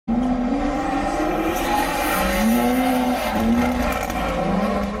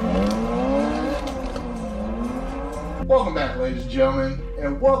ladies and gentlemen,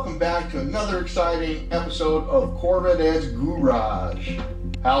 and welcome back to another exciting episode of Corvette's Garage.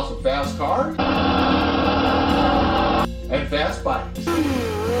 House of fast cars and fast bikes.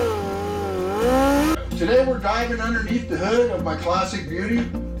 Today we're diving underneath the hood of my classic beauty,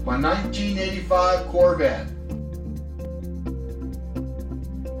 my 1985 Corvette.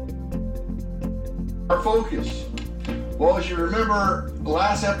 Our focus. Well, as you remember,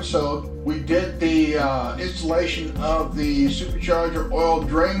 last episode we did the installation of the Supercharger oil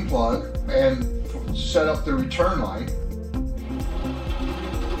drain plug and set up the return line.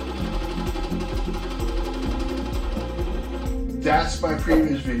 That's my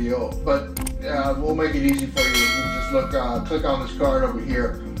previous video, but we'll make it easy for you. You just click on this card over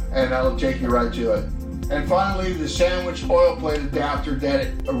here, and that'll take you right to it. And finally, the sandwich oil plate adapter that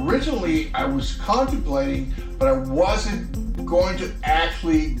originally I was contemplating, but I wasn't going to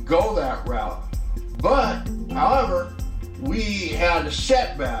actually go that route. But, however, we had a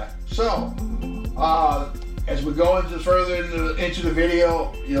setback. So, as we go further into the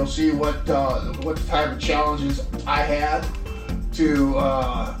video, you'll see what type of challenges I had to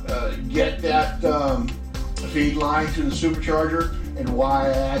get that feed line to the supercharger, and why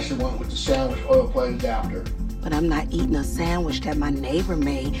I actually went with the sandwich oil plate adapter. But I'm not eating a sandwich that my neighbor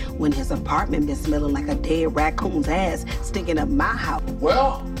made when his apartment been smelling like a dead raccoon's ass stinking up my house.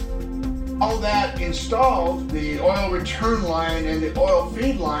 Well, all that installed, the oil return line and the oil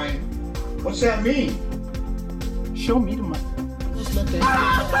feed line, what's that mean? Show me the money. Just look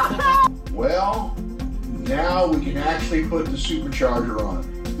at it. Well, now we can actually put the supercharger on.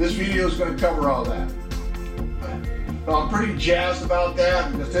 This video is going to cover all that. So I'm pretty jazzed about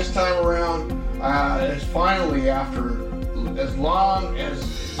that, because this time around, it's finally, after as long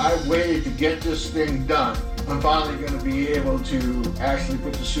as I waited to get this thing done, I'm finally going to be able to actually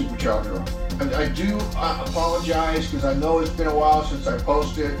put the supercharger on. I do apologize, because I know it's been a while since I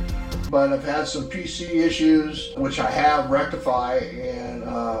posted, but I've had some PC issues, which I have rectified, and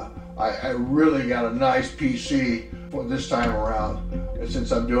I really got a nice PC for this time around,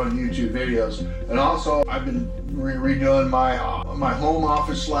 since I'm doing YouTube videos. And also, I've been redoing my home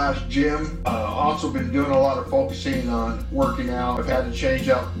office / gym. Also been doing a lot of focusing on working out. I've had to change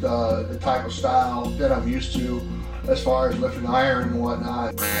up the type of style that I'm used to as far as lifting iron and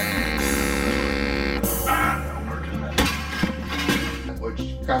whatnot.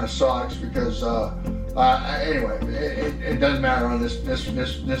 Which kind of sucks, because anyway, it doesn't matter on this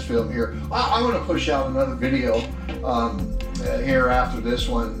film here. I'm going to push out another video here after this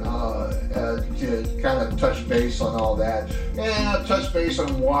one to kind of touch base on all that, and touch base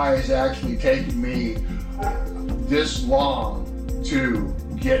on why it's actually taking me this long to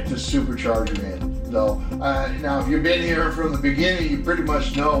get the supercharger in. So now, if you've been here from the beginning, you pretty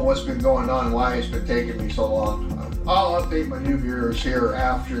much know what's been going on and why it's been taking me so long. I'll update my new viewers here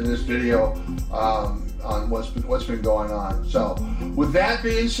after this video on what's been going on. So, with that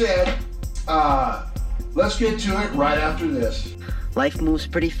being said, let's get to it right after this. Life moves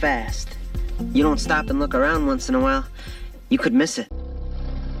pretty fast. You don't stop and look around once in a while, you could miss it.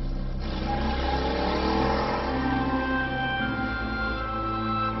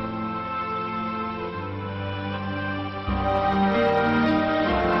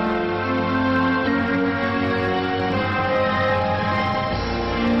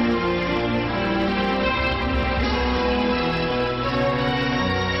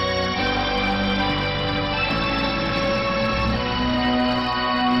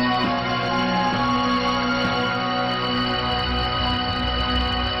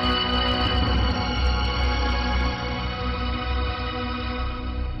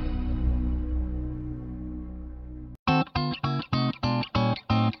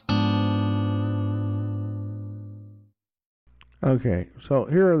 Okay, so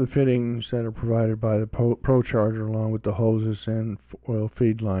here are the fittings that are provided by the Procharger, along with the hoses and oil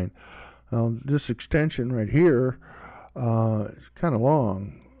feed line. Now, this extension right here is kind of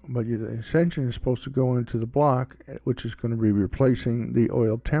long, but the extension is supposed to go into the block, which is going to be replacing the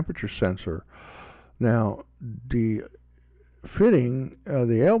oil temperature sensor. Now, the fitting,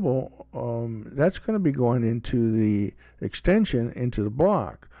 the elbow, that's going to be going into the extension into the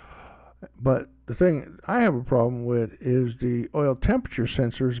block. But the thing I have a problem with is the oil temperature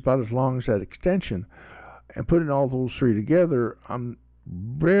sensor is about as long as that extension. And putting all those three together, I'm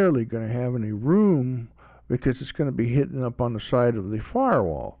barely going to have any room, because it's going to be hitting up on the side of the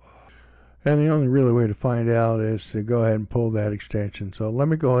firewall. And the only really way to find out is to go ahead and pull that extension. So let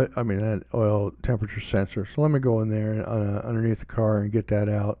me go, that oil temperature sensor. So let me go in there underneath the car and get that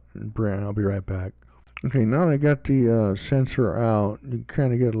out, and I'll be right back. Okay, now that I got the sensor out, you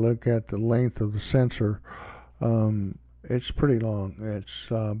kind of get a look at the length of the sensor. it's pretty long. It's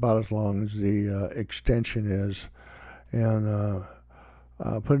about as long as the extension is, and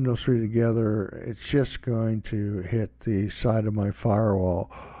putting those three together, it's just going to hit the side of my firewall.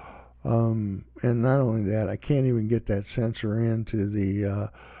 And not only that, I can't even get that sensor into the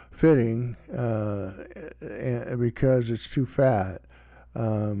fitting because it's too fat.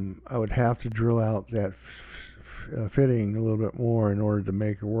 I would have to drill out that fitting a little bit more in order to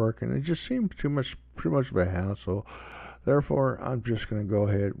make it work, and it just seemed too much of a hassle. Therefore, I'm just going to go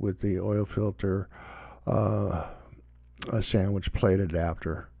ahead with the oil filter a sandwich plate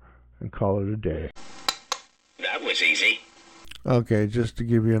adapter and call it a day. That was easy. Okay, just to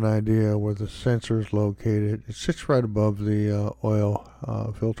give you an idea where the sensor is located, it sits right above the oil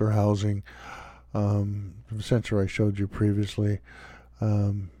filter housing, the sensor I showed you previously.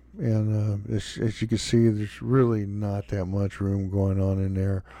 And as you can see, there's really not that much room going on in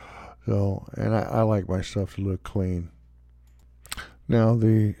there. So, and I like my stuff to look clean. Now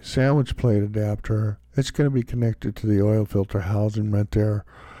the sandwich plate adapter, it's going to be connected to the oil filter housing right there.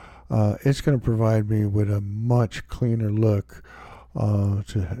 It's going to provide me with a much cleaner look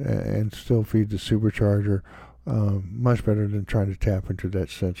and still feed the supercharger. Much better than trying to tap into that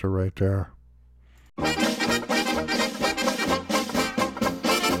sensor right there.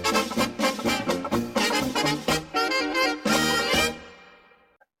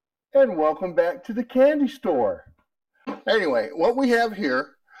 And welcome back to the candy store. Anyway, what we have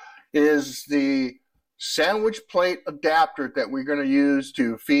here is the sandwich plate adapter that we're going to use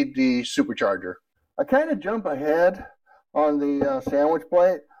to feed the supercharger. I kind of jump ahead on the sandwich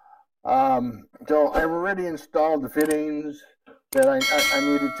plate. So I've already installed the fittings that I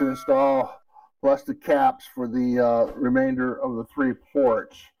needed to install, plus the caps for the remainder of the 3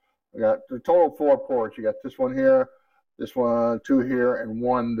 ports. I got the total 4 ports. You got this one here, this one, 2 here, and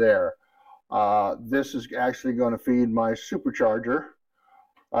 1 there. This is actually going to feed my supercharger,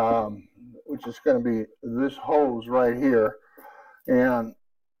 which is going to be this hose right here, and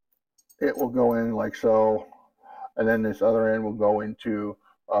it will go in like so, and then this other end will go into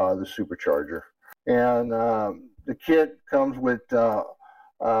the supercharger. And the kit comes with 4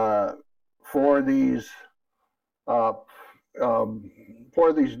 of these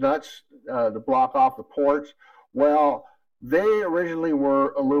nuts to block off the ports. Well, they originally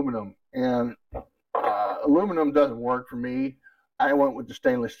were aluminum, and aluminum doesn't work for me. I went with the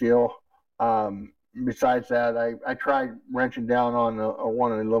stainless steel. Besides that, I tried wrenching down on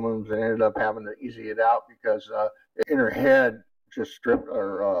one of the aluminums and ended up having to easy it out because the inner head just stripped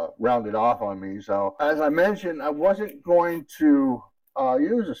or rounded off on me. So as I mentioned, I wasn't going to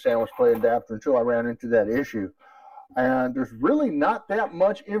use a sandwich plate adapter until I ran into that issue. And there's really not that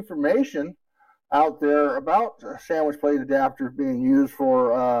much information out there about sandwich plate adapters being used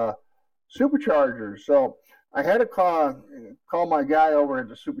for superchargers. So I had to call my guy over at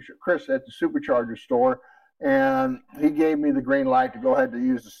Chris at the Supercharger store, and he gave me the green light to go ahead to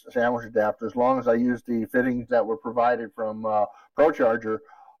use the sandwich adapter. As long as I use the fittings that were provided from Procharger,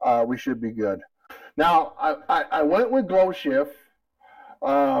 we should be good. Now, I went with Glow Shift.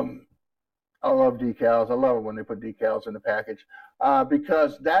 I love decals. I love it when they put decals in the package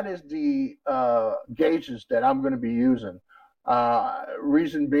because that is the gauges that I'm going to be using.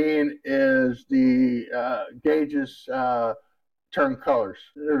 Reason being is the gauges turn colors.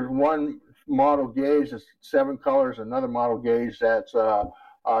 There's one model gauge that's 7 colors, another model gauge that's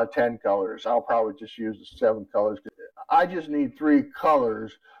 10 colors. I'll probably just use the 7 colors. I just need 3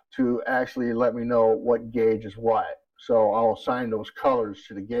 colors to actually let me know what gauge is what. So I'll assign those colors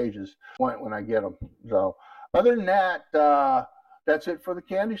to the gauges when I get them. So other than that, that's it for the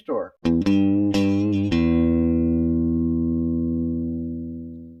candy store.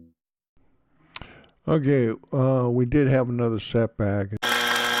 Okay, we did have another setback.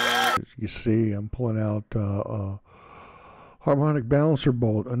 As you see, I'm pulling out a harmonic balancer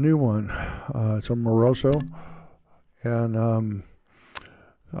bolt, a new one. It's a Moroso, and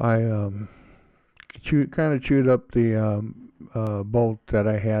I kind of chewed up the bolt that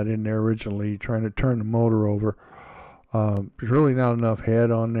I had in there originally, trying to turn the motor over. There's really not enough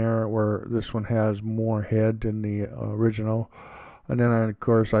head on there, where this one has more head than the original. And then, of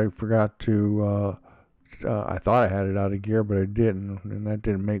course, I forgot to I thought I had it out of gear, but I didn't, and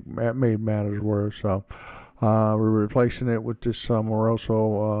that made matters worse. So we're replacing it with this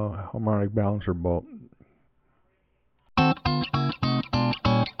Moroso harmonic balancer bolt.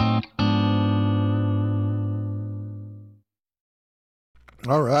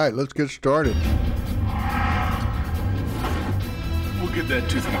 All right, let's get started. We'll get that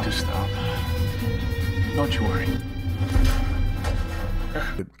toothache to stop. Don't you worry.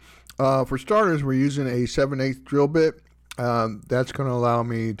 For starters, we're using a 7/8 drill bit. That's going to allow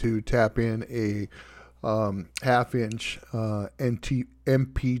me to tap in a half-inch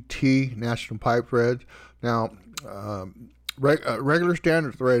MPT National Pipe thread. Now, regular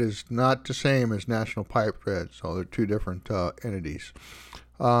standard thread is not the same as National Pipe thread, so they're two different entities.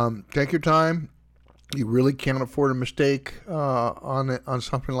 Take your time. You really can't afford a mistake on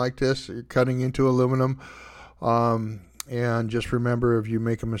something like this. You're cutting into aluminum. And just remember, if you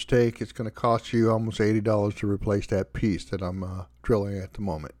make a mistake, it's going to cost you almost $80 to replace that piece that I'm drilling at the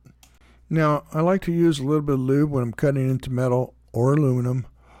moment. Now, I like to use a little bit of lube when I'm cutting into metal or aluminum.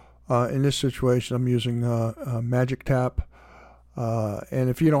 In this situation, I'm using Magic Tap. And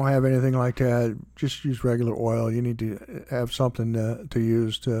if you don't have anything like that, just use regular oil. You need to have something to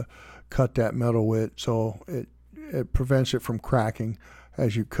use to cut that metal with, so it prevents it from cracking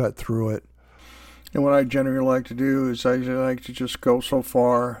as you cut through it. And what I generally like to do is I like to just go so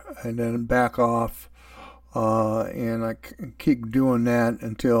far and then back off, and I keep doing that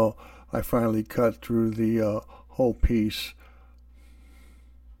until I finally cut through the whole piece.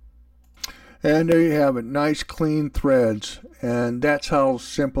 And there you have it, nice clean threads, and that's how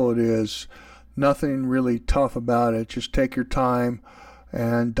simple it is. Nothing really tough about it. Just take your time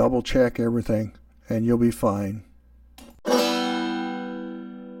and double check everything and you'll be fine.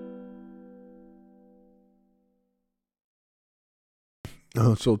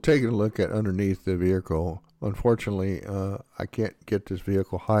 So taking a look at underneath the vehicle, unfortunately I can't get this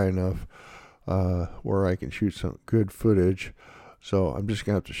vehicle high enough where I can shoot some good footage. So I'm just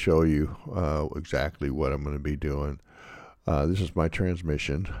going to have to show you exactly what I'm going to be doing. This is my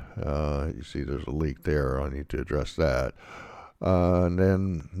transmission. You see there's a leak there. I need to address that. And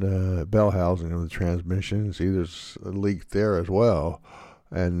then the bell housing of the transmission. See there's a leak there as well.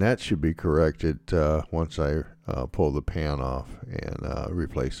 And that should be corrected once I pull the pan off and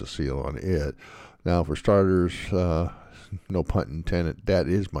replace the seal on it. Now for starters, no pun intended, that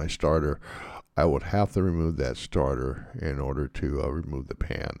is my starter. I would have to remove that starter in order to remove the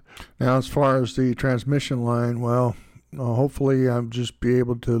pan. Now as far as the transmission line, well, hopefully I'll just be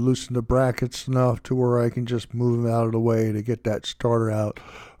able to loosen the brackets enough to where I can just move them out of the way to get that starter out.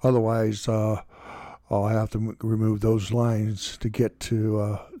 Otherwise, I'll have to remove those lines to get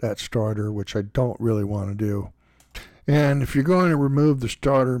to that starter, which I don't really want to do. And if you're going to remove the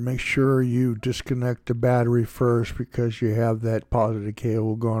starter, make sure you disconnect the battery first, because you have that positive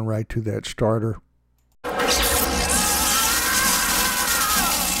cable going right to that starter.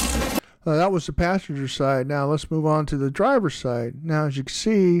 That was the passenger side. Now let's move on to the driver's side. Now as you can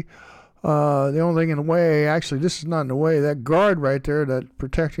see, the only thing in the way, actually this is not in the way, that guard right there that's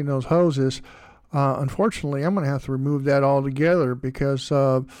protecting those hoses, unfortunately I'm going to have to remove that altogether, because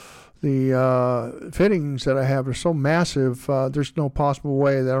the fittings that I have are so massive, there's no possible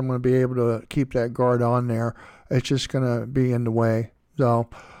way that I'm going to be able to keep that guard on there. It's just going to be in the way. So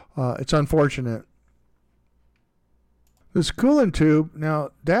it's unfortunate. This coolant tube,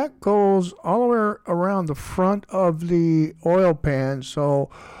 now that goes all the way around the front of the oil pan, so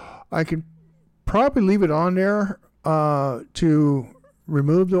I can probably leave it on there to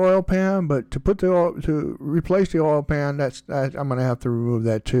remove the oil pan, but to replace the oil pan, I'm going to have to remove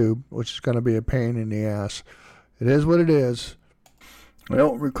that tube, which is going to be a pain in the ass. It is what it is. I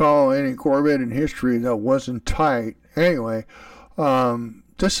don't recall any Corvette in history that wasn't tight. Anyway,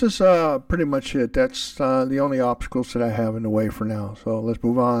 this is pretty much it. That's the only obstacles that I have in the way for now. So let's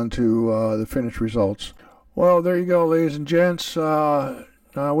move on to the finished results. Well, there you go, ladies and gents.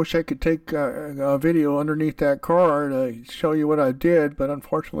 I wish I could take a video underneath that car to show you what I did, but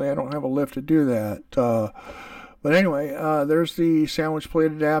unfortunately I don't have a lift to do that. But anyway, there's the sandwich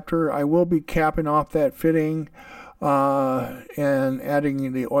plate adapter. I will be capping off that fitting and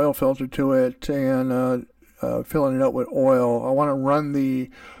adding the oil filter to it and filling it up with oil. I want to run the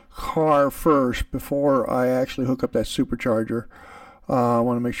car first before I actually hook up that supercharger. I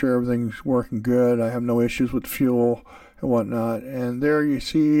want to make sure everything's working good. I have no issues with fuel and whatnot. And there you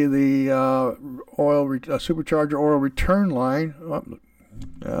see the supercharger oil return line.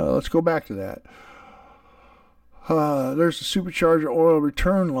 Let's go back to that. There's the supercharger oil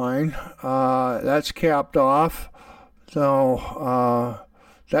return line. That's capped off. So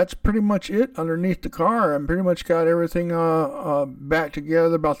that's pretty much it underneath the car. I'm pretty much got everything back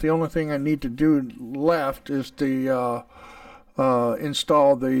together. About the only thing I need to do left is to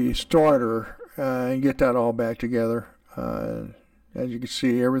install the starter and get that all back together. As you can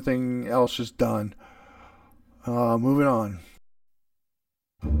see, everything else is done. Moving on.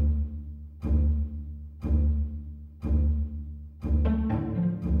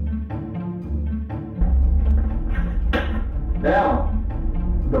 Now,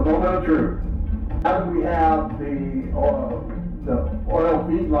 the moment of truth. Now that we have the oil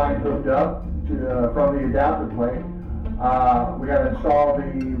feed line hooked up to, from the adapter plate, we got to install the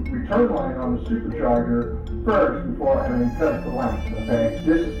return line on the supercharger first before cut the length. Okay,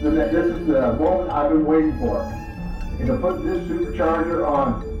 this is the moment I've been waiting for. And to put this supercharger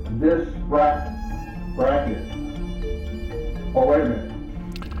on this bracket. Oh, wait a minute.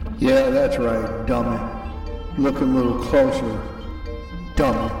 Yeah, that's right, dummy. Look a little closer,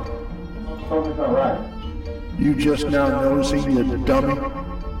 dummy. Something's not right. You just now noticing you dummy?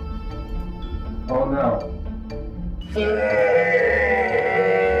 Oh no.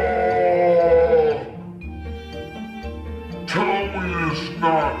 Tell me it's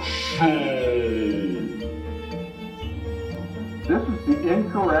not so. This is the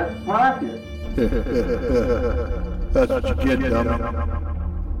incorrect bracket. That's what you get, dummy.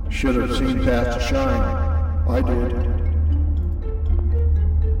 Should have seen past the shine. I did.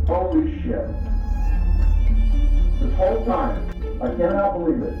 Holy shit. This whole time, I cannot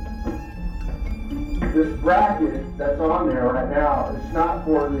believe it. This bracket that's on there right now is not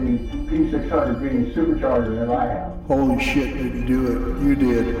for the P600B supercharger that I have. Holy shit, didn't do it. You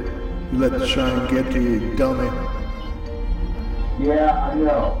did. You let the shine get to you, dummy. Yeah, I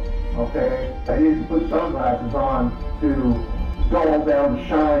know. Okay? I needed to put sunglasses on to dull down the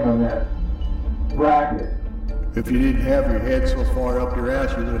shine on that bracket. If you didn't have your head so far up your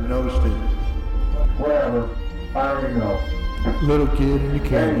ass, you would have noticed it. Whatever. I already know. Little kid in the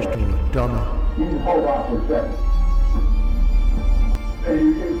candy store, dummy. You can hold off for a second.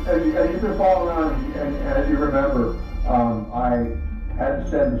 As you've been following on, and as you remember, I had to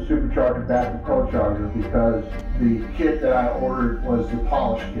send the supercharger back to Procharger because the kit that I ordered was the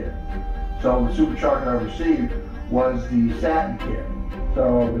polish kit. So the supercharger I received was the satin kit.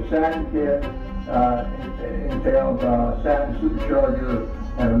 So the satin kit entails satin supercharger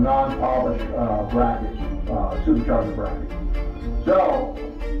and a non-polished bracket, supercharger bracket. So,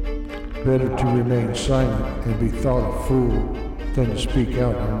 Better to remain silent and be thought a fool than to speak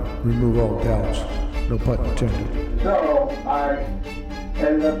out and remove all doubts. No pun intended. so I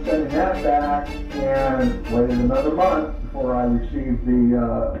ended up sending that back and waited another month before I received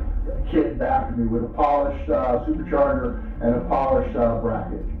the kit back to me with a polished supercharger and a polished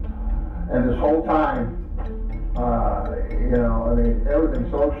bracket. And this whole time,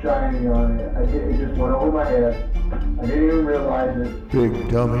 everything's so shiny on it. It just went over my head. I didn't even realize it. Big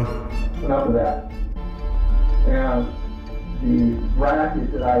dummy. Enough of that. And the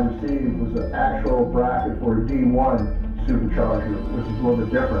bracket that I received was an actual bracket for a D1 supercharger, which is a little bit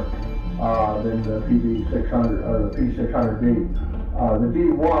different than the PB600 or the P600B. The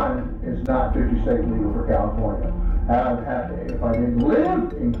D1 is not 50 state legal for California. If I didn't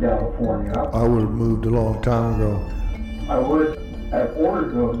live in California, I would have moved a long time ago. I would have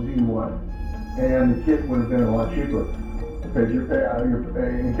ordered the D1, and the kit would have been a lot cheaper. Because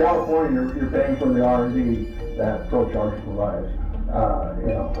in California, you're paying for the R&D that Procharger provides.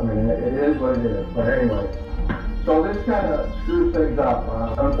 It is what it is. But anyway, so this kind of screws things up.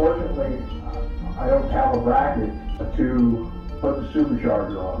 Unfortunately, I don't have a bracket to put the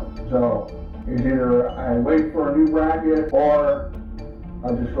supercharger on. So it's either I wait for a new bracket or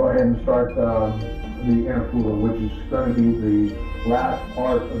I just go ahead and start the intercooler, which is going to be the last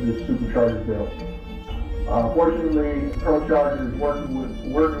part of this supercharger build. Fortunately, Procharger is working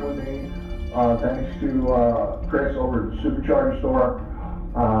with me, thanks to Chris over at the Supercharger store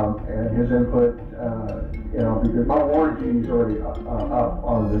and his input. Because my warranty is already up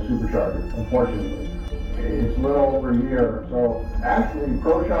on the Supercharger. Unfortunately, it's a little over a year. So actually,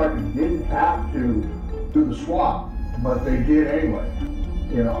 Procharger didn't have to do the swap, but they did anyway.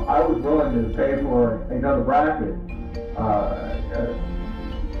 I was willing to pay for another bracket.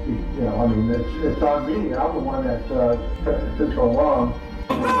 It's on me. I'm the one that took so long.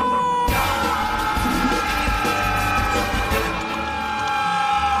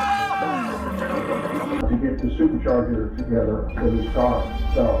 To get the supercharger together for this car.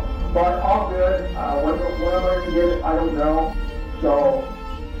 So, but all good. When I'm going to get it, I don't know. So,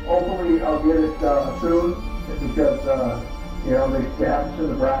 hopefully I'll get it soon because, they have to send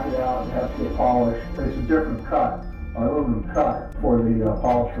the bracket out and have to get polished. It's a different cut. Aluminum cut for the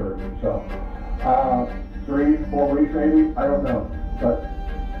polished version. So 3-4 weeks maybe, I don't know. But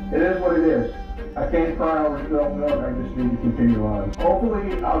it is what it is. I can't cry over spilled milk, I just need to continue on.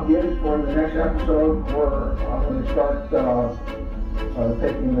 Hopefully I'll get it for the next episode where I'm going to start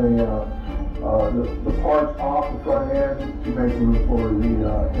taking the parts off the front end to make room for the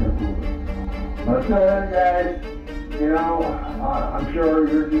intercooler. But until then, guys, I'm sure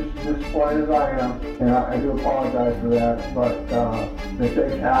you're just as disappointed as I am, and I do apologize for that, but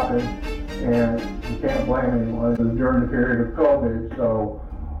mistakes happen, and you can't blame anyone. It was during the period of COVID, so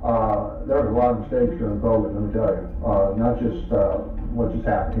there was a lot of mistakes during COVID, let me tell you. Not just what just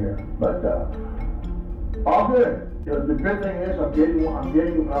happened here, but all good. The good thing is I'm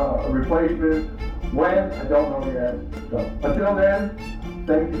getting a replacement. When? I don't know yet. So until then,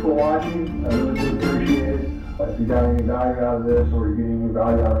 thank you for watching. I really do appreciate it. If you got any value out of this, or you're getting any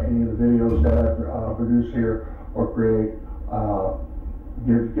value out of any of the videos that I produce here or create,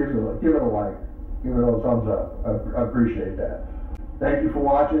 give it a like, give it a thumbs up. I appreciate that. Thank you for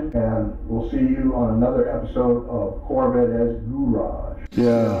watching, and we'll see you on another episode of Corvette's Garage.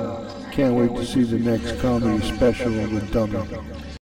 Yeah, can't wait to see the next comedy special of the dummy.